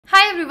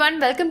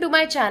everyone, welcome to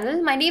my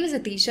channel. My name is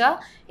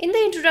Atisha. In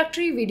the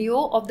introductory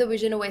video of the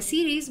VisionOS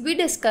series, we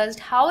discussed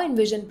how in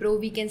Vision Pro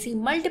we can see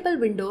multiple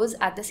windows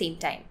at the same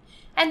time.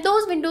 And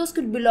those windows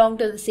could belong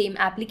to the same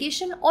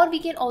application, or we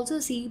can also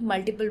see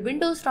multiple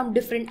windows from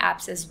different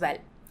apps as well.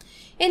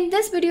 In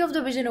this video of the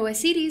VisionOS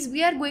series,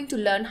 we are going to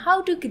learn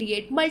how to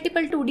create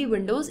multiple 2D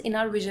windows in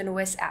our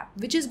VisionOS app,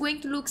 which is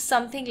going to look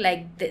something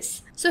like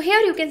this. So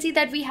here you can see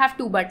that we have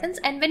two buttons,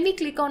 and when we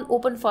click on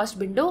open first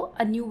window,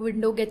 a new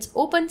window gets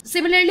opened.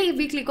 Similarly, if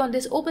we click on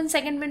this open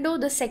second window,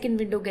 the second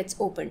window gets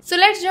opened. So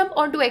let's jump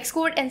onto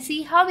Xcode and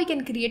see how we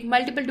can create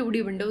multiple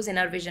 2D windows in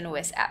our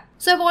VisionOS app.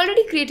 So I've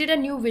already created a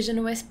new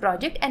VisionOS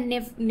project and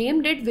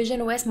named it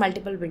VisionOS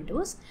multiple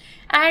windows.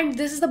 And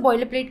this is the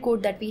boilerplate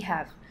code that we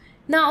have.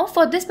 Now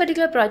for this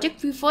particular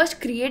project, we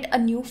first create a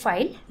new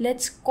file.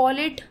 Let's call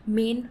it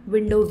main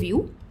window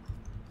view,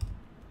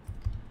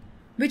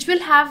 which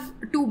will have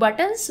two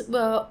buttons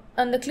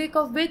on the click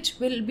of which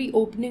will be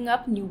opening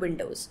up new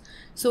windows.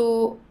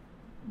 So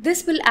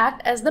this will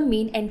act as the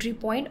main entry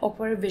point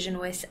of our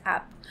VisionOS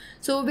app.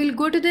 So we'll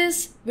go to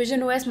this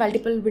VisionOS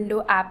multiple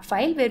window app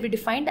file where we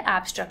define the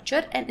app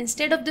structure, and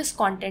instead of this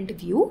content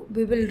view,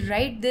 we will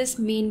write this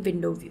main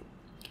window view.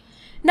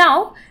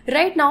 Now,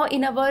 right now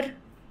in our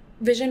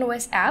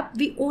VisionOS app,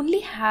 we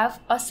only have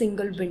a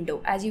single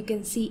window, as you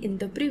can see in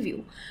the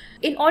preview.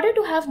 In order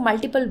to have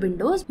multiple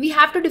windows, we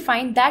have to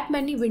define that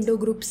many window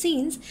group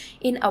scenes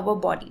in our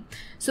body.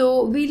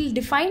 So we'll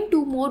define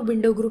two more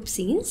window group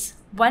scenes.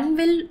 One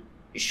will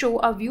show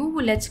a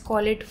view, let's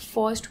call it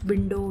first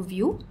window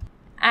view.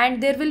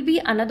 And there will be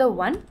another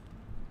one,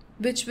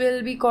 which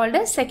will be called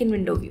as second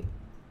window view.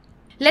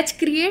 Let's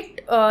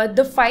create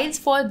the files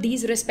for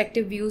these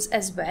respective views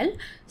as well.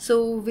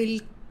 So we'll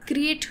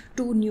create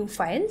two new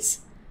files,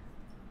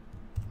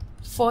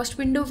 first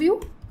window view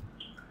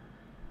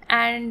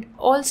and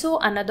also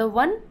another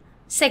one,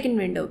 second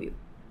window view.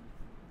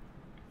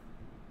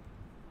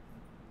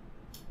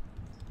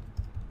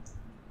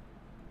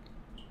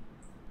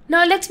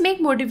 Now let's make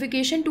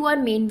modification to our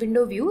main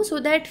window view so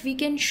that we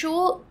can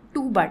show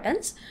two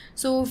buttons.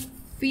 So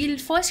we'll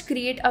first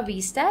create a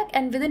VStack,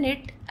 and within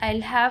it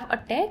I'll have a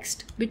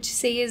text which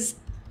says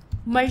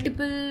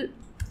multiple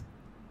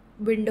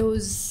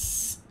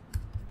windows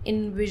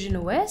in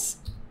VisionOS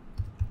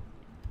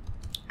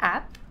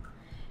app,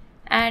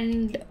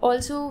 and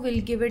also we'll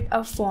give it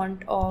a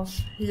font of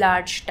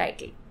large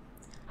title.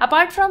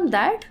 Apart from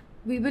that,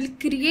 we will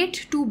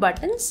create two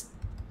buttons.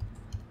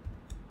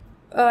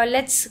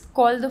 Let's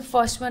call the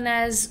first one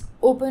as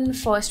open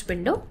first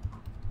window.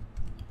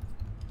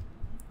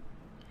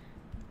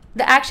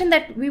 The action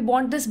that we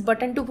want this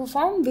button to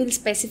perform we'll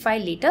specify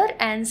later,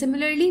 and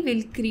similarly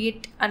we'll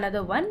create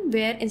another one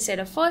where instead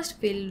of first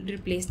we'll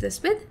replace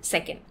this with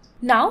second.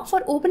 Now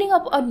for opening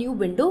up a new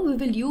window, we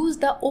will use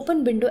the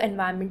open window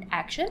environment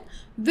action,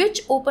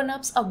 which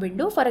opens up a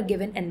window for a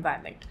given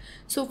environment.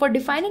 So for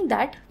defining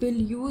that, we'll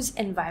use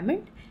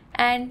environment,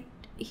 and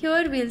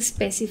here we'll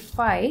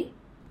specify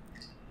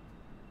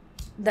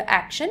the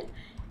action,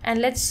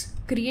 and let's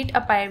create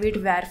a private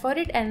var for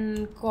it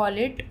and call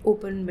it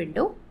open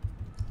window.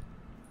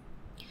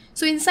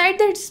 So inside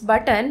this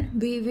button,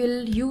 we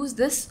will use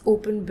this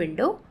open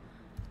window.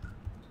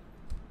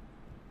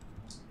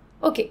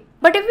 Okay,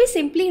 but if we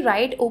simply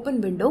write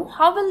open window,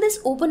 how will this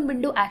open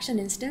window action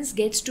instance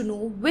gets to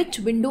know which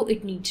window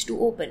it needs to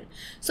open?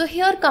 So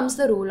here comes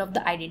the role of the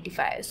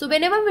identifier. So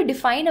whenever we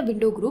define a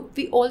window group,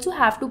 we also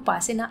have to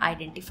pass in an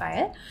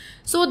identifier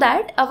so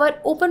that our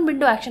open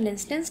window action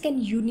instance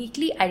can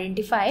uniquely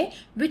identify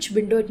which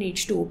window it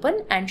needs to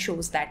open and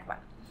shows that one.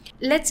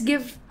 Let's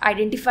give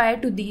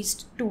identifier to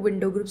these two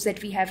window groups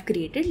that we have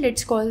created.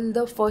 Let's call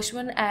the first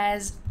one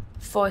as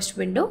first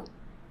window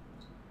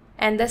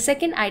and the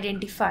second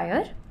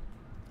identifier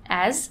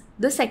as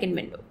the second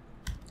window.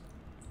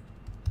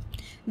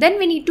 Then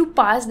we need to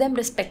pass them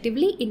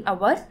respectively in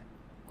our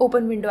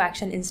open window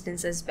action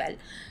instance as well.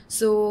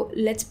 So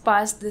let's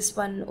pass this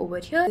one over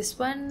here. This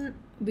one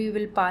we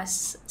will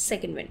pass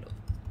second window.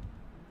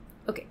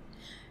 Okay,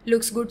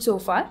 looks good so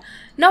far.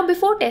 Now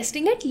before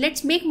testing it,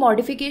 let's make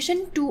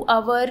modification to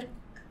our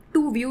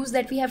two views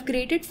that we have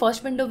created,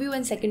 first window view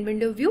and second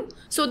window view,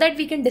 so that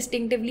we can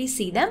distinctively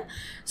see them.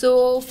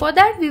 So for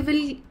that, we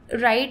will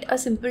write a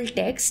simple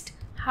text.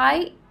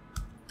 Hi,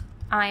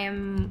 I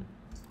am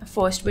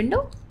first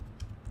window,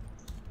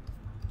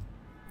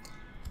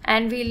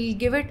 and we'll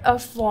give it a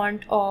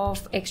font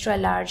of extra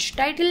large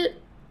title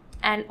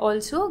and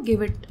also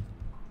give it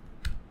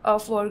a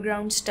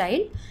foreground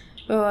style.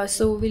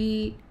 So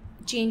we'll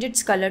change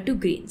its color to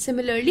green.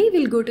 Similarly,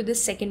 we'll go to the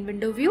second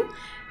window view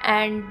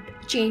and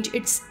change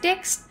its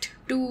text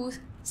to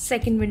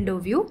second window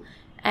view,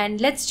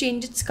 and let's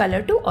change its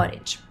color to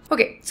orange.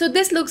 Okay, so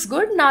this looks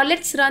good. Now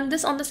let's run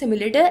this on the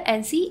simulator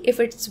and see if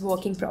it's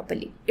working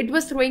properly. It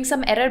was throwing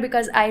some error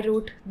because I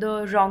wrote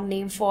the wrong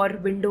name for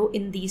window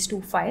in these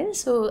two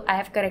files. So I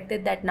have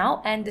corrected that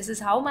now, and this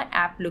is how my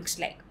app looks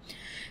like.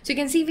 So you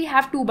can see we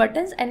have two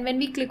buttons, and when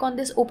we click on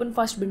this open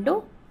first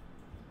window,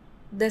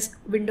 this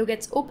window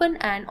gets open,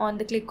 and on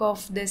the click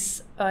of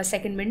this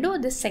second window,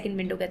 this second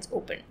window gets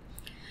open.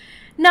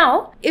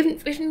 Now,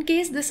 if in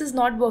case this is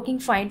not working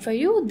fine for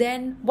you,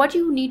 then what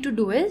you need to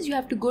do is you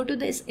have to go to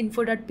this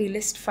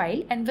info.plist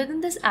file, and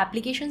within this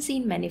application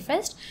scene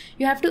manifest,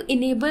 you have to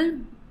enable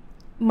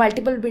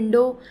multiple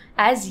window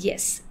as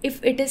yes.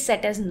 If it is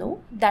set as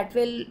no, that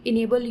will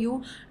enable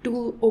you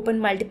to open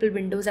multiple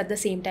windows at the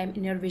same time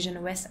in your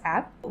VisionOS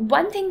app.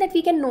 One thing that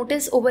we can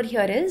notice over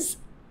here is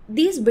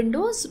these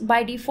windows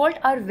by default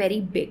are very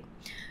big.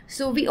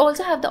 So we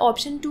also have the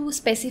option to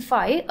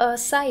specify a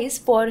size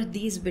for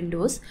these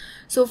windows.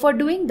 So for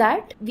doing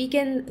that, we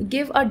can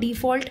give a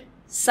default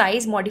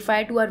size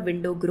modifier to our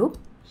window group,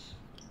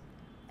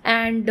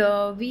 and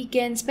we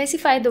can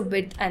specify the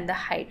width and the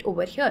height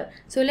over here.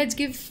 So let's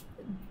give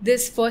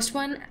this first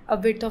one a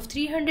width of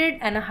 300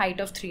 and a height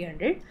of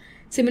 300.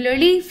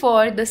 Similarly,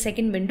 for the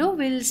second window,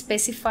 we'll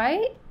specify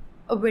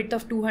a width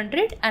of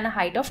 200 and a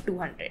height of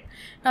 200.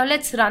 Now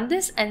let's run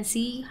this and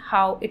see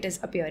how it is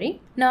appearing.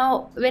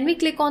 Now when we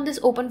click on this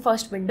open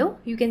first window,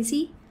 you can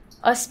see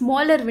a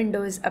smaller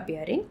window is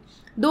appearing,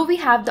 though we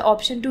have the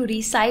option to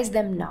resize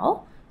them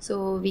now.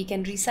 So we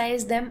can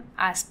resize them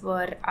as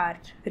per our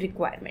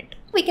requirement.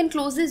 We can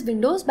close these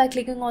windows by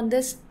clicking on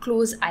this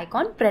close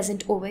icon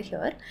present over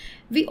here.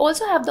 We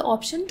also have the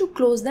option to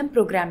close them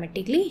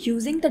programmatically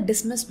using the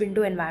dismiss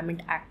window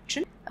environment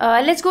action.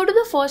 Let's go to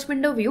the first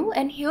window view,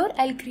 and here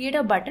I'll create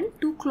a button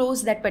to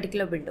close that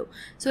particular window.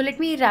 So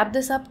let me wrap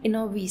this up in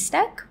a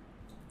VStack.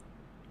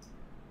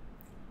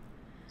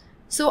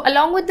 So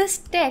along with this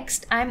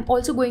text, I'm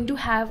also going to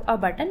have a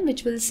button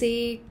which will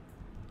say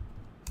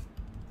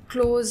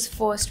close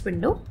first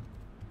window,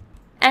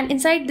 and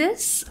inside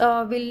this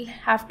we'll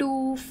have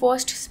to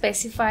first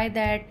specify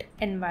that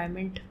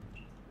environment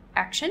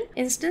action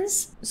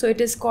instance. So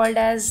it is called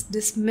as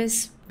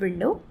dismiss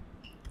window,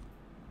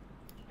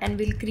 and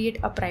we'll create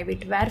a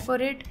private var for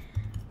it,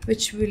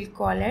 which we'll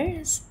call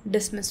as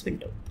dismiss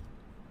window.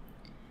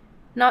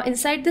 Now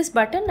inside this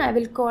button, I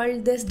will call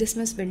this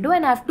dismiss window,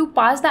 and I have to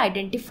pass the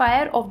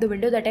identifier of the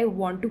window that I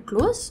want to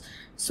close.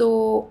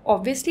 So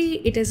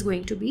obviously it is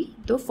going to be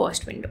the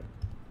first window.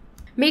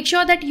 Make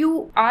sure that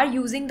you are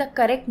using the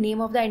correct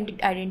name of the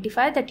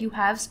identifier that you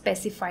have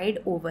specified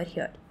over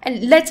here.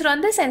 And let's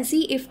run this and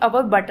see if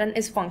our button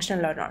is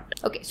functional or not.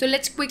 Okay, so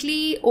let's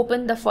quickly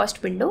open the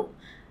first window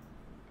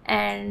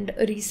and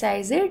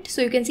resize it.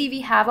 So you can see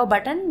we have a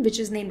button which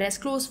is named as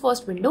close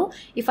first window.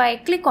 If I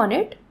click on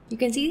it, you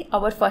can see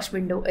our first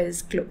window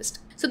is closed.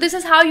 So this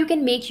is how you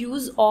can make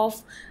use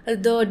of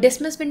the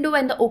dismiss window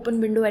and the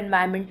open window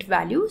environment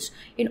values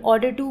in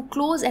order to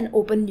close and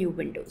open new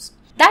windows.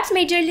 That's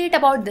majorly it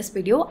about this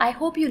video. I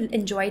hope you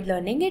enjoyed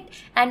learning it,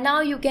 and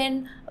now you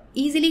can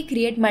easily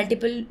create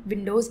multiple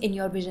windows in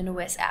your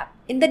VisionOS app.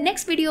 In the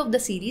next video of the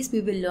series, we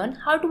will learn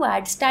how to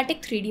add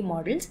static 3D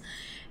models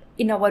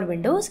in our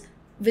windows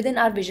within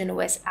our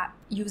VisionOS app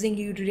using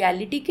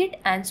Reality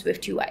Kit and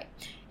SwiftUI.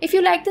 If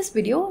you like this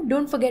video,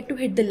 don't forget to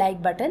hit the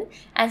like button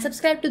and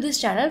subscribe to this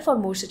channel for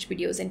more such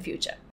videos in future.